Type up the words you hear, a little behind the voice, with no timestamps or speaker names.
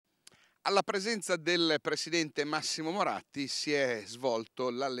Alla presenza del presidente Massimo Moratti si è svolto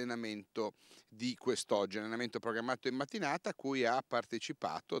l'allenamento di quest'oggi, allenamento programmato in mattinata a cui ha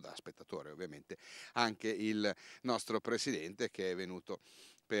partecipato, da spettatore ovviamente, anche il nostro presidente che è venuto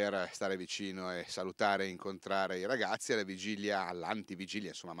per stare vicino e salutare e incontrare i ragazzi alla vigilia, all'antivigilia,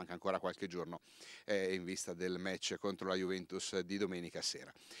 insomma manca ancora qualche giorno in vista del match contro la Juventus di domenica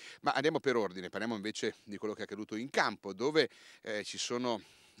sera. Ma andiamo per ordine, parliamo invece di quello che è accaduto in campo, dove ci sono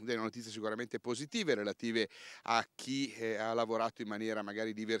delle notizie sicuramente positive relative a chi ha lavorato in maniera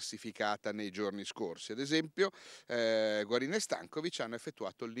magari diversificata nei giorni scorsi. Ad esempio, Guarin e Stankovic hanno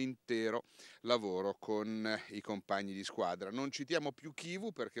effettuato l'intero lavoro con i compagni di squadra. Non citiamo più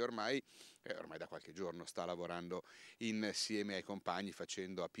Kivu perché ormai da qualche giorno sta lavorando insieme ai compagni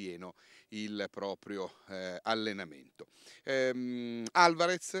facendo a pieno il proprio allenamento.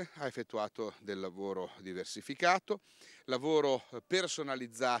 Alvarez ha effettuato del lavoro diversificato, lavoro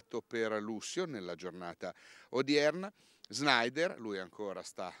personalizzato per Lucio nella giornata odierna. Snyder, lui ancora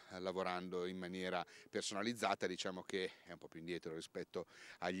sta lavorando in maniera personalizzata, diciamo che è un po' più indietro rispetto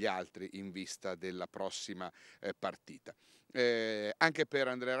agli altri in vista della prossima partita. Anche per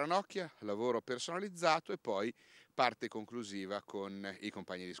Andrea Ranocchia, lavoro personalizzato e poi parte conclusiva con i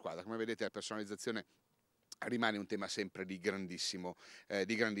compagni di squadra. Come vedete la personalizzazione rimane un tema sempre di grandissima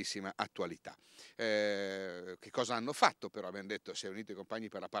attualità. Che cosa hanno fatto però? Abbiamo detto si è unito i compagni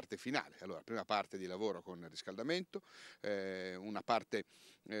per la parte finale. Allora, prima parte di lavoro con il riscaldamento, una parte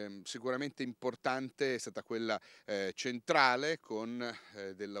sicuramente importante è stata quella centrale con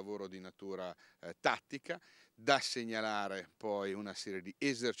del lavoro di natura tattica, da segnalare poi una serie di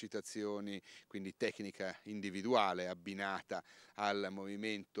esercitazioni, quindi tecnica individuale abbinata al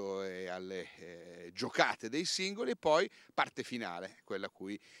movimento e alle giocate dei singoli, e poi parte finale, quella a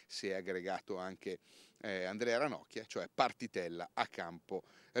cui si è aggregato anche Andrea Ranocchia, cioè partitella a campo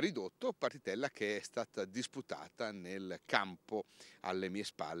ridotto, partitella che è stata disputata nel campo alle mie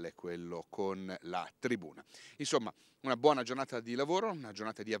spalle, quello con la tribuna. Insomma, una buona giornata di lavoro, una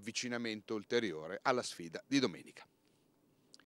giornata di avvicinamento ulteriore alla sfida di domenica.